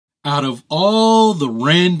Out of all the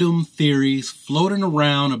random theories floating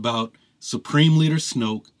around about Supreme Leader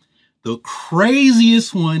Snoke, the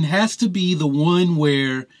craziest one has to be the one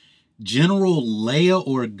where General Leia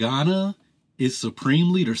Organa is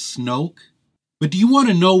Supreme Leader Snoke. But do you want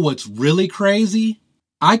to know what's really crazy?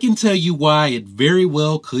 I can tell you why it very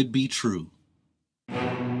well could be true.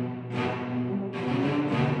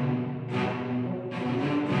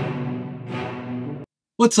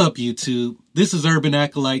 What's up, YouTube? This is Urban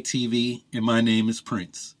Acolyte TV, and my name is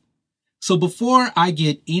Prince. So before I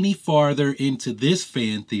get any farther into this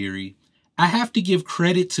fan theory, I have to give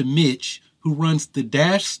credit to Mitch, who runs the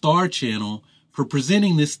Dash Star channel, for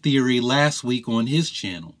presenting this theory last week on his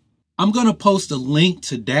channel. I'm going to post a link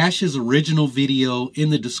to Dash's original video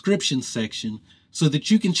in the description section so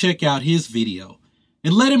that you can check out his video,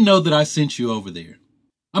 and let him know that I sent you over there.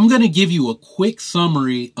 I'm going to give you a quick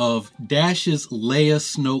summary of Dash's Leia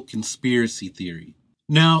Snoke conspiracy theory.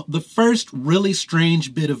 Now, the first really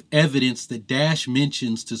strange bit of evidence that Dash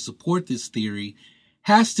mentions to support this theory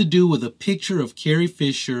has to do with a picture of Carrie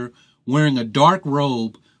Fisher wearing a dark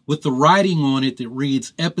robe with the writing on it that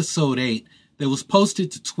reads Episode 8 that was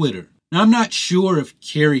posted to Twitter. Now, I'm not sure if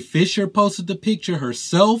Carrie Fisher posted the picture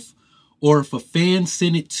herself or if a fan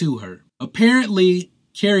sent it to her. Apparently,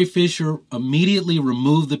 Carrie Fisher immediately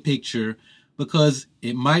removed the picture because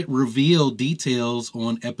it might reveal details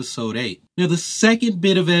on Episode 8. Now, the second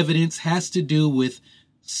bit of evidence has to do with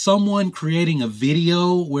someone creating a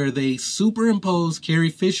video where they superimpose Carrie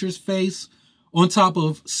Fisher's face on top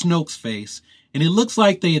of Snoke's face, and it looks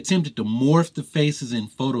like they attempted to morph the faces in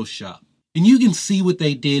Photoshop. And you can see what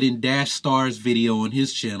they did in Dash Star's video on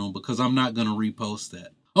his channel because I'm not going to repost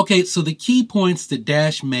that. Okay, so the key points that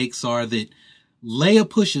Dash makes are that Leia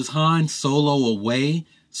pushes Han Solo away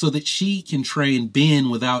so that she can train Ben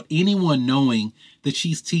without anyone knowing that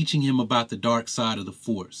she's teaching him about the dark side of the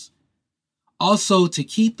Force. Also, to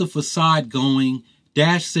keep the facade going,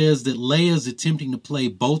 Dash says that Leia is attempting to play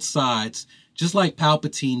both sides, just like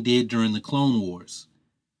Palpatine did during the Clone Wars.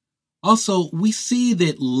 Also, we see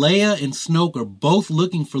that Leia and Snoke are both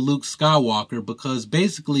looking for Luke Skywalker because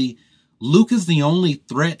basically Luke is the only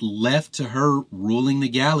threat left to her ruling the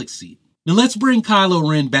galaxy. Now let's bring Kylo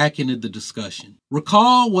Ren back into the discussion.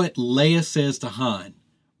 Recall what Leia says to Han,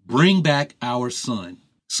 "Bring back our son."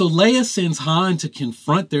 So Leia sends Han to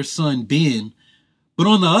confront their son Ben, but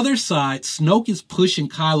on the other side, Snoke is pushing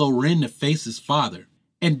Kylo Ren to face his father.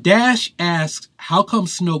 And Dash asks how come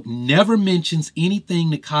Snoke never mentions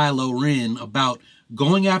anything to Kylo Ren about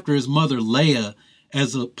going after his mother Leia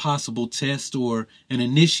as a possible test or an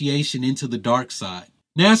initiation into the dark side.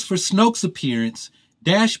 Now as for Snoke's appearance,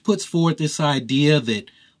 Dash puts forward this idea that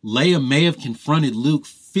Leia may have confronted Luke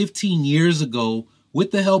 15 years ago with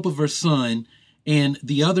the help of her son and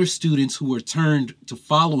the other students who were turned to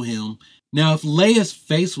follow him. Now, if Leia's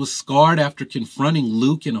face was scarred after confronting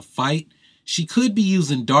Luke in a fight, she could be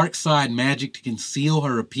using dark side magic to conceal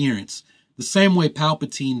her appearance, the same way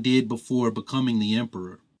Palpatine did before becoming the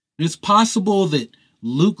Emperor. And it's possible that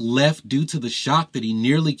Luke left due to the shock that he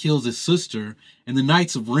nearly kills his sister, and the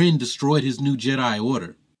Knights of Ren destroyed his new Jedi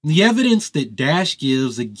Order. The evidence that Dash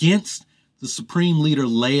gives against the Supreme Leader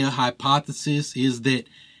Leia hypothesis is that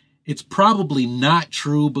it's probably not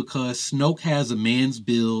true because Snoke has a man's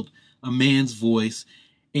build, a man's voice,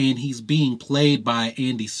 and he's being played by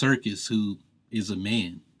Andy Serkis, who is a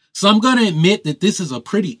man. So I'm going to admit that this is a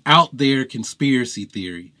pretty out there conspiracy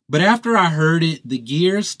theory. But after I heard it, the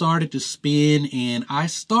gears started to spin and I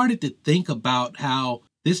started to think about how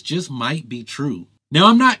this just might be true. Now,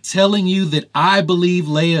 I'm not telling you that I believe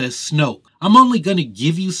Leia is Snoke. I'm only going to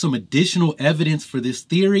give you some additional evidence for this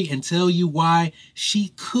theory and tell you why she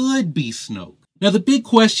could be Snoke. Now, the big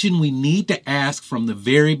question we need to ask from the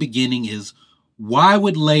very beginning is, why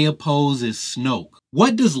would Leia pose as Snoke?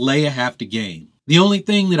 What does Leia have to gain? The only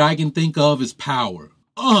thing that I can think of is power.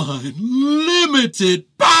 Unlimited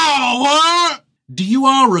power! Do you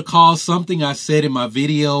all recall something I said in my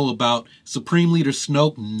video about Supreme Leader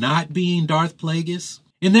Snoke not being Darth Plagueis?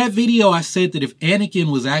 In that video, I said that if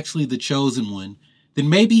Anakin was actually the chosen one, then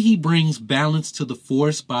maybe he brings balance to the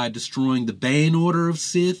Force by destroying the Bane Order of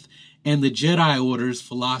Sith and the Jedi Order's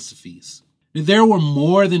philosophies. There were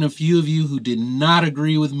more than a few of you who did not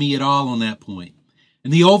agree with me at all on that point.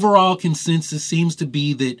 And the overall consensus seems to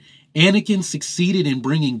be that Anakin succeeded in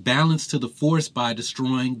bringing balance to the Force by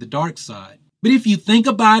destroying the dark side. But if you think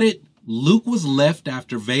about it, Luke was left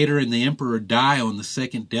after Vader and the Emperor die on the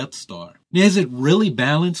second Death Star. Now, is it really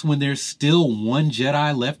balanced when there's still one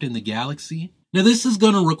Jedi left in the galaxy? Now, this is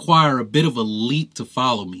going to require a bit of a leap to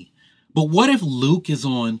follow me. But what if Luke is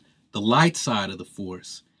on the light side of the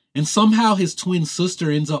Force and somehow his twin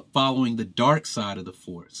sister ends up following the dark side of the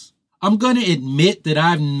Force. I'm going to admit that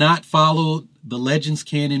I've not followed the Legends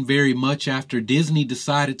canon very much after Disney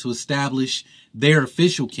decided to establish their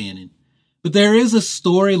official canon. But there is a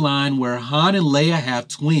storyline where Han and Leia have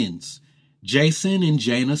twins, Jacen and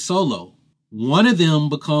Jaina Solo. One of them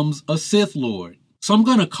becomes a Sith Lord. So I'm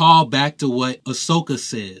going to call back to what Ahsoka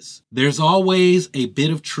says. There's always a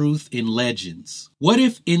bit of truth in Legends. What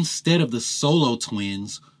if instead of the Solo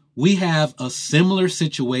twins, we have a similar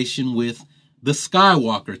situation with the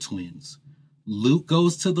Skywalker twins? Luke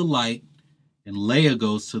goes to the light and Leia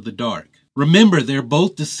goes to the dark. Remember, they're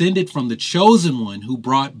both descended from the Chosen One who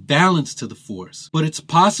brought balance to the Force, but it's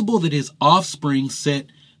possible that his offspring set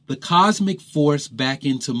the cosmic force back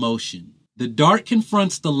into motion. The dark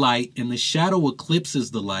confronts the light and the shadow eclipses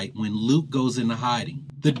the light when Luke goes into hiding.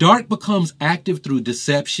 The dark becomes active through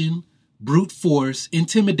deception, brute force,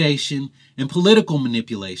 intimidation, and political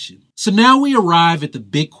manipulation. So now we arrive at the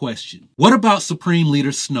big question. What about Supreme Leader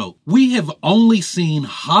Snoke? We have only seen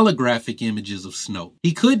holographic images of Snoke.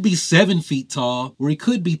 He could be 7 feet tall, or he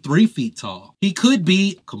could be 3 feet tall. He could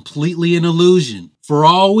be completely an illusion. For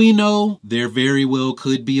all we know, there very well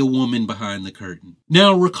could be a woman behind the curtain.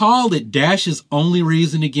 Now recall that Dash's only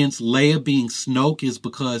reason against Leia being Snoke is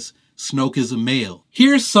because Snoke is a male.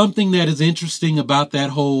 Here's something that is interesting about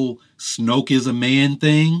that whole Snoke is a man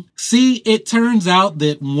thing. See, it turns out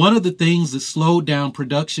that one of the things that slowed down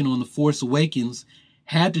production on The Force Awakens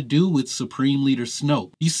had to do with Supreme Leader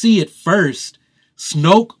Snoke. You see, at first,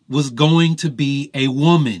 Snoke was going to be a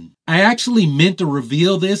woman. I actually meant to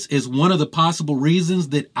reveal this as one of the possible reasons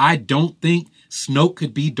that I don't think Snoke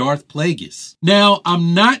could be Darth Plagueis. Now,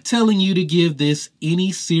 I'm not telling you to give this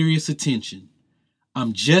any serious attention.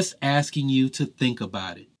 I'm just asking you to think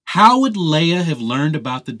about it. How would Leia have learned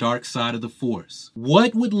about the dark side of the Force?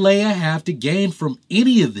 What would Leia have to gain from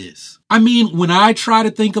any of this? I mean, when I try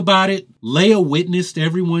to think about it, Leia witnessed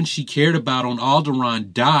everyone she cared about on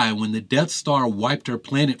Alderaan die when the Death Star wiped her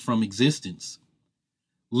planet from existence.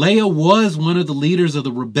 Leia was one of the leaders of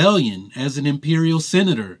the rebellion as an Imperial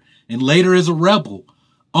senator and later as a rebel,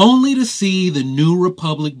 only to see the New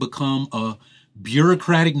Republic become a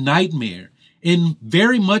bureaucratic nightmare in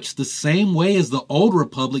very much the same way as the Old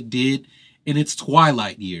Republic did in its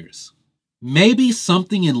twilight years. Maybe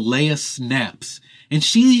something in Leia snaps and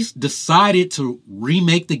she's decided to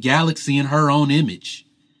remake the galaxy in her own image.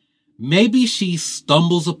 Maybe she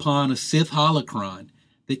stumbles upon a Sith holocron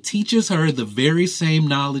that teaches her the very same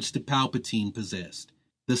knowledge that Palpatine possessed.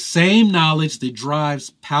 The same knowledge that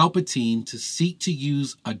drives Palpatine to seek to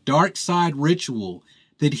use a dark side ritual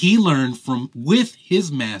that he learned with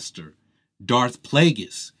his master, Darth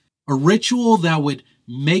Plagueis. A ritual that would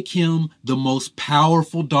make him the most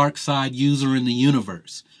powerful dark side user in the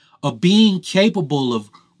universe. A being capable of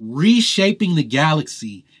reshaping the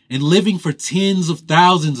galaxy and living for tens of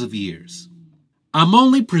thousands of years. I'm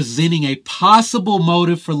only presenting a possible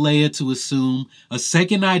motive for Leia to assume a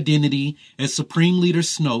second identity as Supreme Leader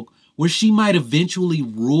Snoke, where she might eventually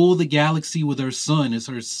rule the galaxy with her son as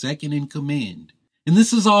her second in command. And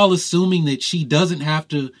this is all assuming that she doesn't have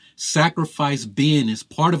to sacrifice Ben as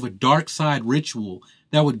part of a dark side ritual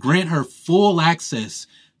that would grant her full access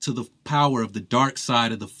to the power of the dark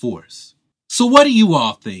side of the Force. So what do you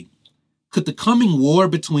all think? Could the coming war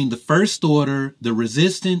between the First Order, the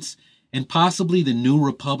Resistance, and possibly the New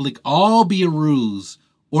Republic all be a ruse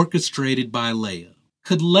orchestrated by Leia?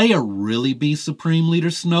 Could Leia really be Supreme Leader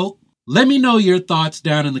Snoke? Let me know your thoughts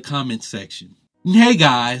down in the comment section. And hey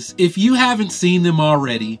guys, if you haven't seen them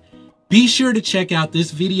already, be sure to check out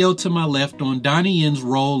this video to my left on Donnie Yen's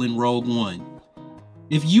role in Rogue One.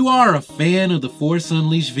 If you are a fan of the Force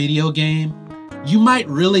Unleashed video game, you might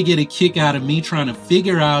really get a kick out of me trying to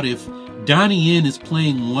figure out if Donnie Yen is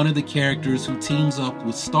playing one of the characters who teams up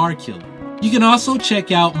with Starkiller. You can also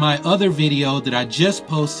check out my other video that I just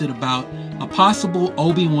posted about a possible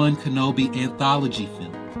Obi-Wan Kenobi anthology film.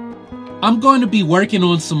 I'm going to be working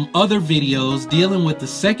on some other videos dealing with the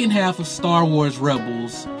second half of Star Wars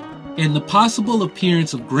Rebels and the possible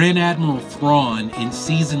appearance of Grand Admiral Thrawn in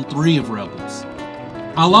Season 3 of Rebels.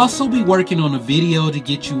 I'll also be working on a video to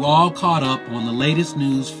get you all caught up on the latest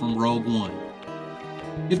news from Rogue One.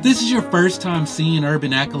 If this is your first time seeing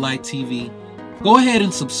Urban Acolyte TV, go ahead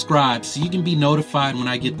and subscribe so you can be notified when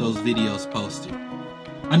I get those videos posted.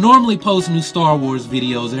 I normally post new Star Wars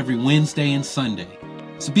videos every Wednesday and Sunday,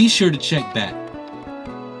 so be sure to check back.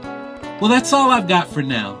 Well, that's all I've got for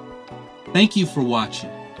now. Thank you for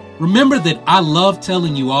watching. Remember that I love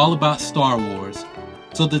telling you all about Star Wars,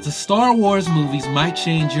 so that the Star Wars movies might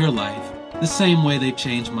change your life the same way they've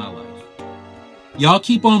changed my life. Y'all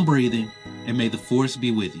keep on breathing, and may the Force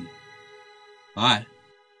be with you. Bye.